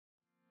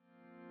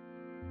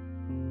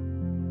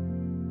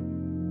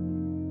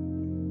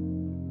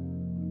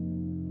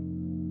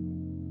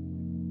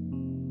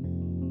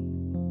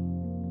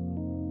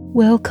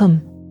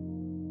Welcome,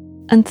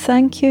 and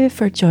thank you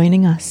for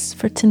joining us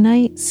for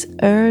tonight's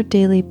Our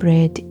Daily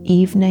Bread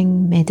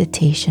evening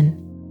meditation.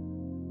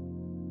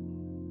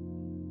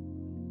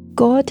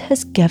 God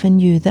has given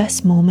you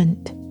this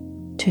moment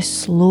to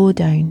slow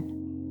down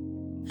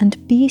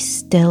and be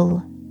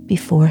still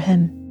before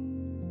Him.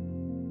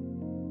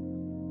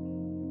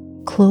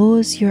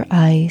 Close your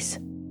eyes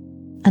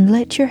and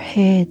let your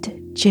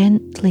head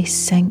gently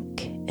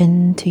sink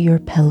into your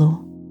pillow.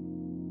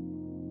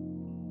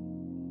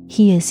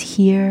 He is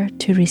here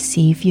to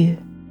receive you,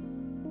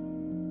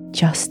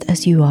 just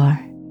as you are.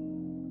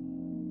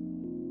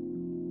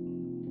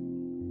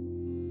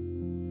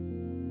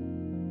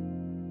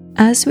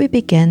 As we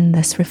begin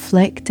this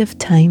reflective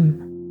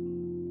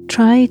time,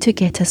 try to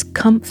get as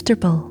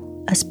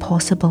comfortable as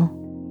possible.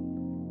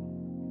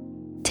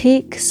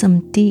 Take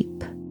some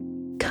deep,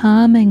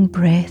 calming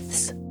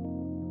breaths.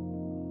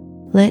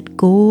 Let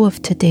go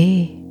of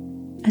today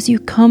as you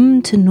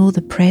come to know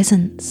the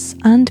presence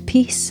and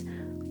peace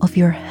of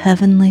your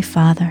Heavenly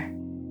Father.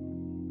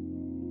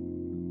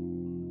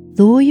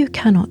 Though you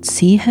cannot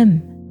see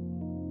Him,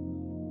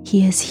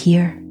 He is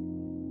here.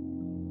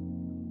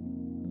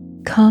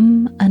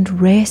 Come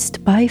and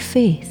rest by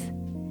faith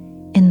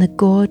in the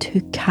God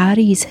who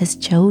carries His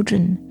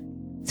children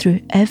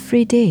through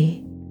every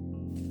day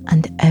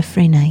and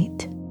every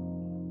night.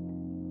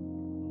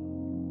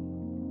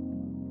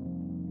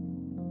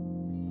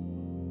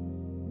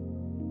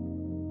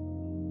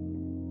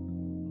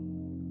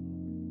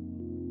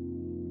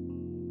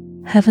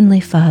 Heavenly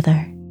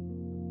Father,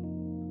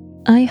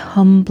 I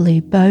humbly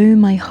bow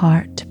my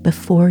heart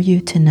before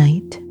you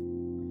tonight.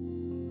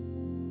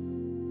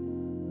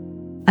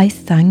 I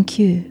thank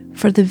you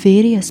for the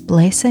various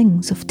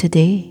blessings of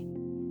today,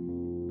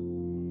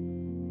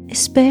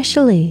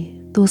 especially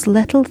those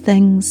little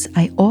things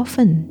I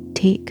often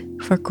take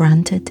for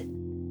granted.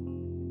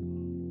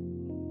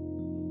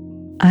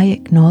 I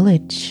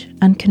acknowledge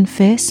and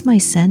confess my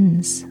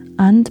sins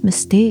and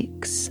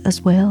mistakes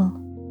as well,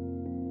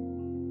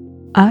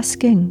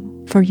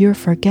 asking for your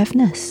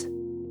forgiveness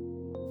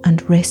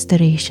and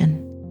restoration.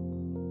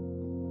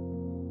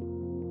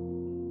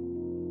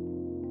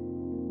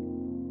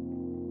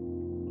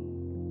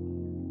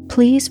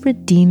 Please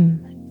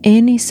redeem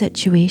any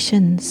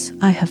situations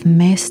I have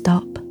messed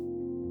up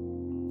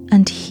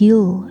and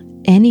heal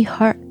any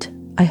hurt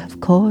I have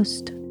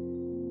caused.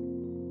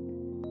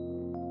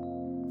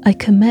 I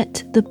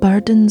commit the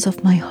burdens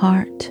of my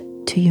heart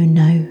to you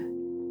now.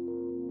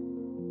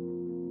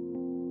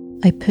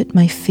 I put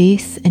my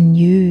faith in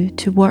you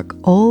to work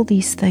all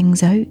these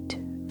things out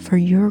for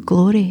your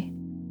glory.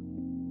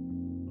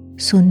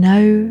 So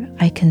now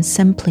I can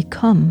simply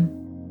come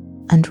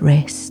and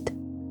rest.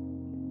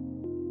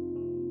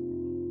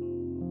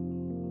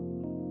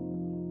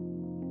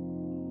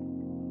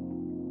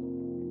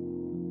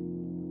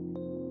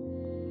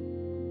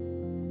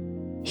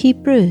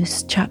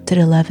 Hebrews chapter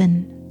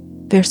 11,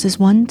 verses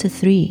 1 to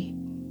 3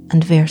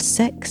 and verse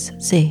 6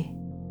 say,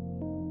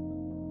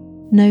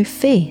 "Now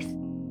faith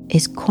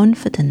is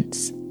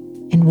confidence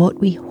in what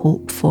we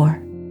hope for,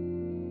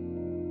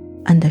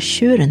 and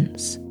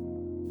assurance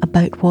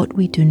about what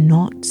we do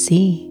not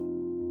see.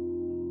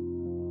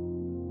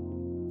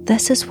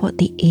 This is what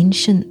the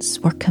ancients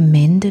were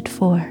commended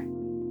for.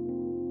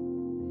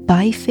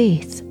 By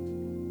faith,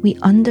 we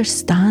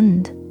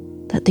understand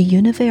that the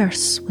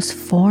universe was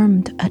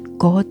formed at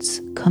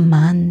God's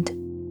command,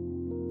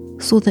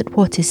 so that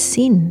what is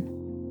seen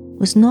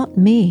was not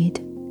made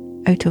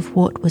out of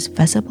what was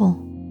visible.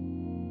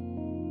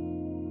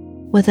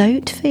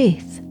 Without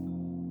faith,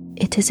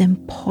 it is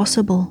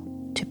impossible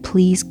to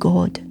please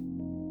God,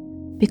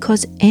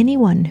 because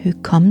anyone who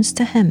comes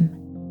to Him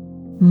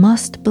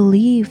must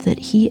believe that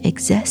He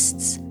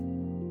exists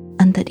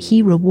and that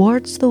He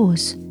rewards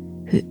those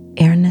who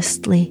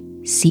earnestly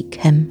seek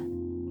Him."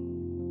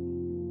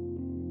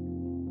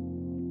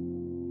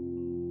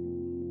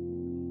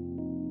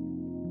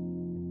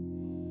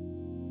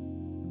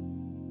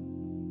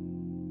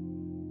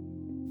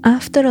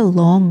 After a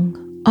long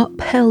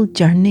uphill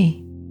journey,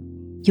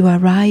 you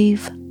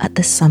arrive at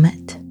the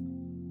summit.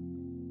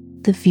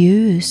 The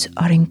views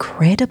are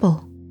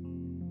incredible.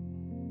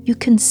 You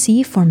can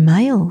see for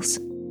miles: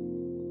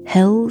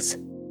 hills,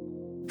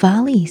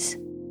 valleys,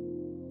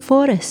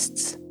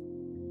 forests,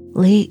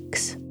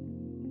 lakes,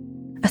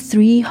 a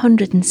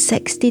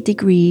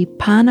 360-degree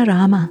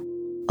panorama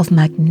of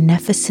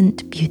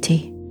magnificent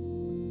beauty.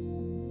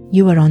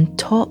 You are on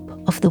top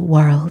of the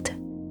world.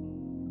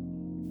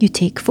 You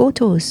take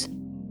photos,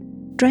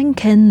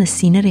 drink in the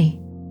scenery,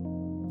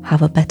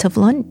 have a bit of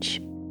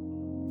lunch,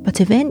 but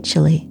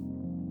eventually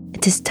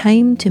it is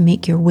time to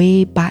make your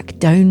way back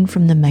down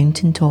from the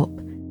mountaintop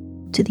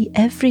to the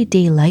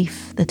everyday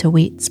life that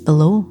awaits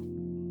below.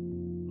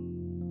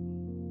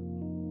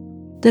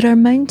 There are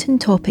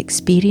mountaintop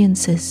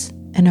experiences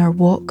in our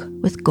walk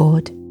with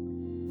God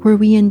where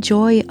we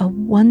enjoy a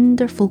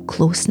wonderful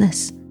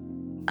closeness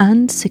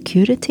and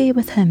security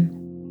with Him.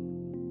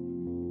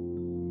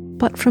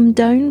 But from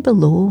down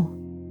below,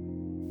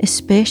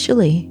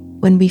 especially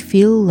when we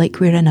feel like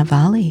we're in a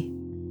valley,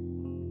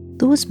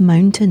 those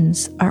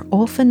mountains are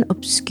often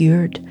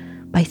obscured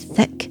by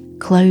thick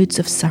clouds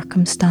of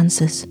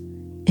circumstances,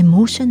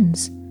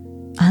 emotions,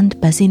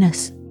 and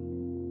busyness.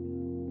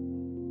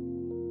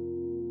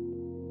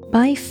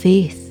 By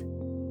faith,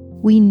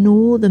 we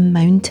know the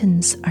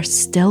mountains are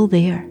still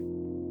there,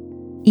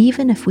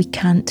 even if we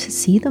can't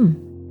see them.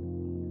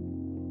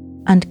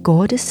 And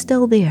God is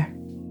still there,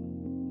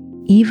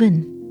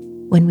 even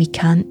when we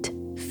can't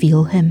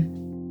feel Him.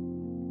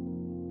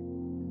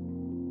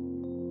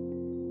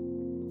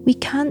 We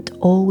can't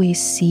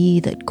always see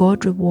that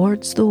God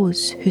rewards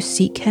those who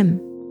seek Him,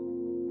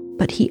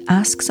 but He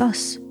asks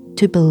us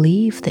to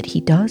believe that He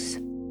does.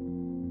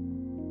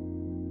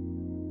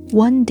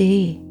 One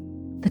day,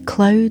 the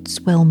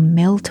clouds will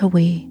melt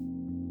away,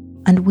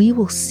 and we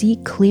will see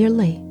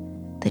clearly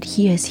that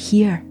He is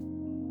here,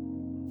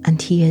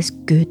 and He is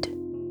good.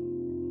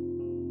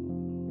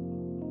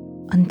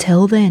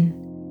 Until then,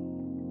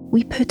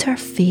 we put our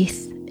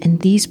faith in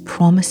these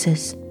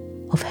promises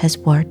of His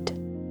word.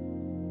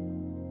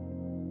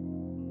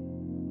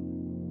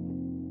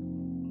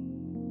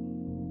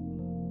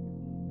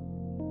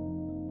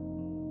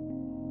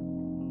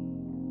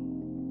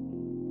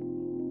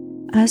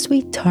 As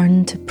we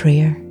turn to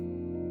prayer,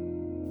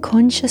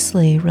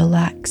 consciously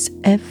relax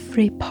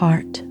every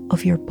part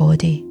of your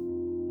body,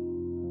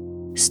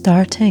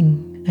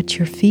 starting at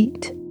your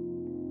feet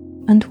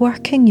and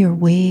working your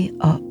way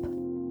up.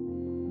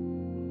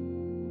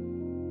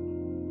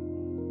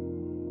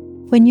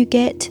 When you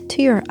get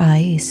to your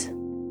eyes,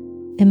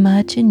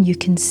 imagine you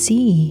can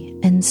see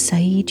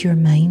inside your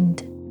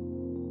mind.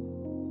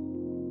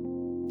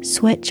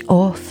 Switch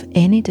off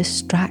any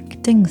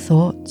distracting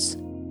thoughts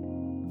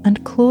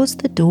and close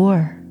the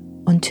door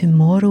on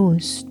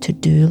tomorrow's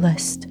to-do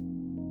list.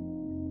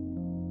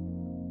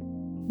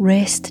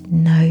 Rest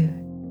now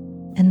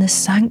in the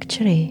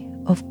sanctuary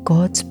of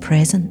God's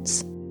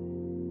presence,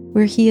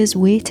 where He is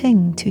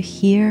waiting to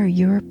hear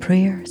your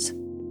prayers.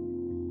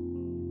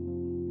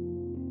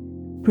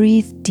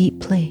 Breathe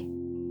deeply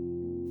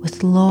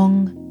with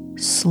long,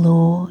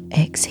 slow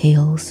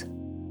exhales.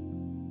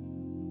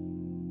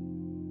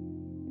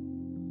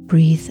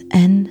 Breathe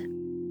in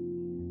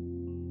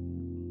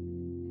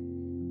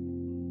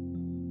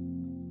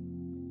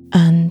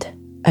and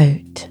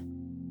out.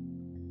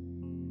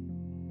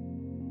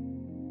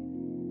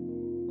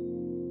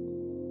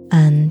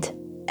 And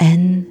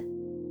in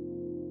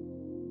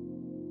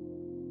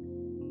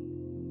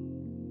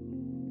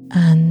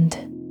and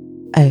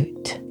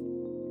out.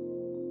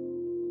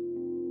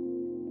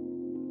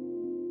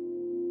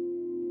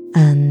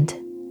 And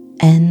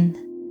in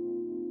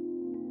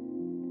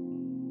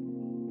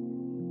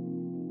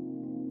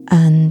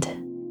and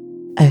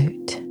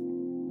out.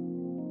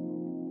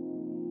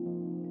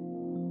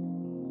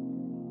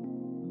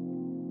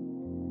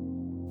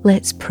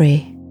 Let's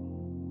pray.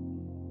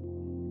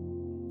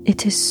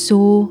 It is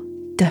so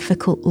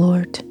difficult,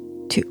 Lord,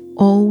 to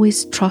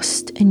always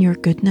trust in your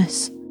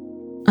goodness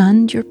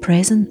and your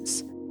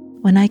presence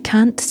when I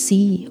can't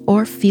see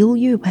or feel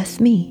you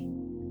with me.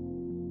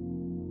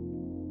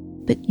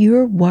 But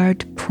your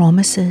word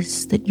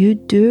promises that you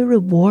do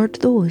reward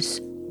those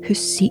who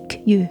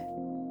seek you.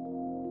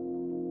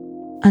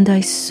 And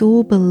I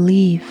so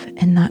believe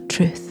in that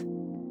truth,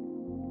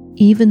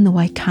 even though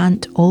I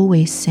can't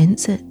always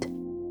sense it.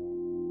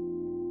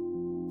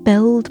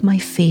 Build my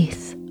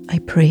faith, I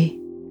pray.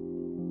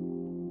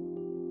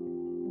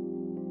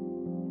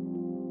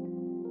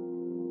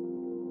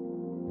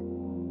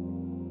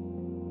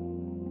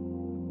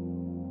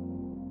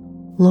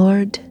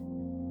 Lord,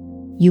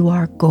 you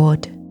are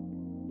God.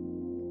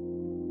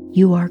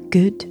 You are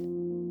good,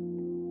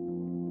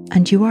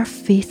 and you are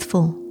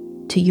faithful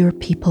to your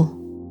people.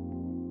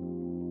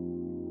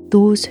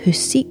 Those who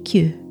seek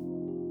you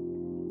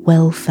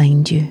will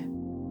find you.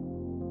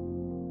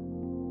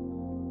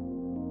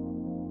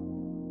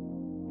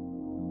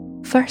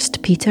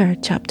 First Peter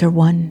chapter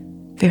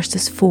 1,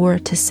 verses 4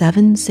 to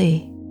 7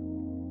 say,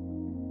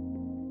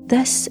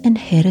 "This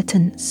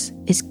inheritance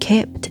is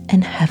kept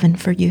in heaven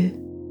for you,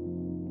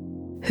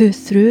 who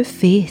through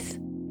faith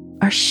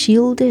are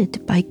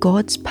shielded by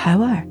God's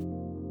power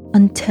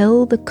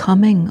until the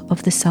coming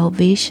of the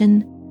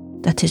salvation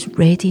that is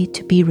ready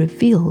to be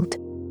revealed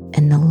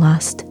in the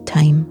last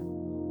time.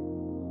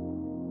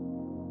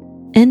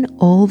 In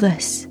all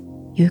this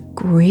you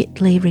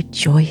greatly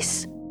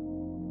rejoice,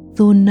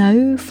 though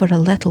now for a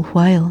little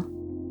while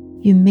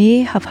you may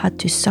have had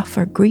to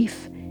suffer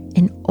grief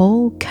in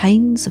all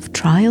kinds of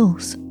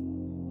trials.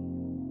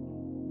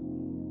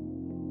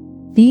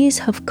 These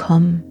have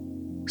come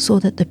so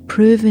that the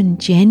proven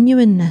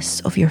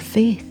genuineness of your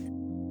faith,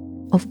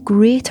 of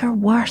greater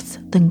worth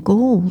than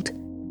gold,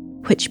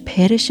 which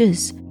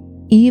perishes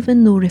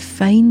even though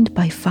refined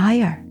by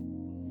fire,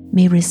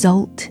 may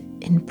result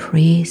in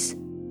praise,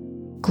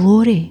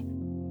 glory,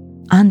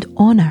 and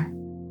honour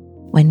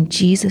when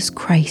Jesus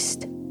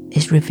Christ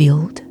is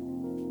revealed."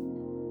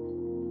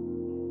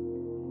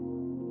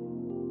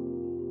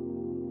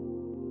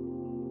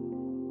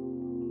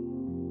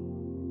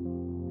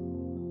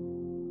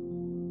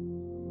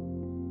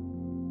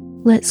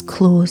 Let's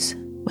close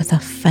with a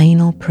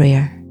final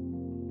prayer.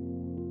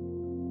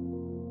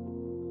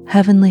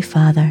 Heavenly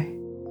Father,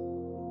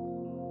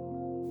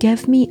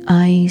 give me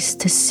eyes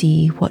to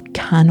see what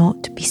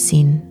cannot be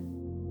seen.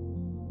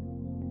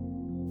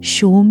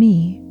 Show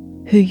me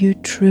who you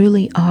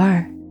truly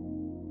are,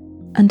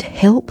 and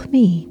help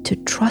me to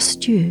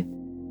trust you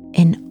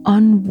in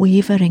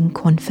unwavering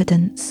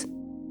confidence.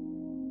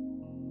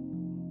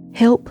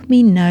 Help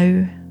me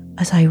now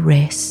as I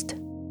rest.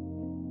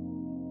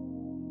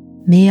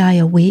 May I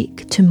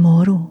awake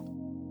tomorrow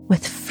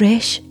with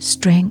fresh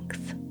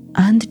strength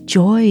and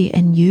joy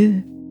in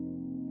you,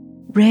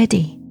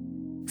 ready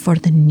for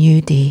the new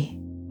day.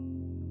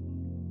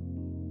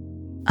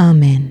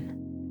 Amen.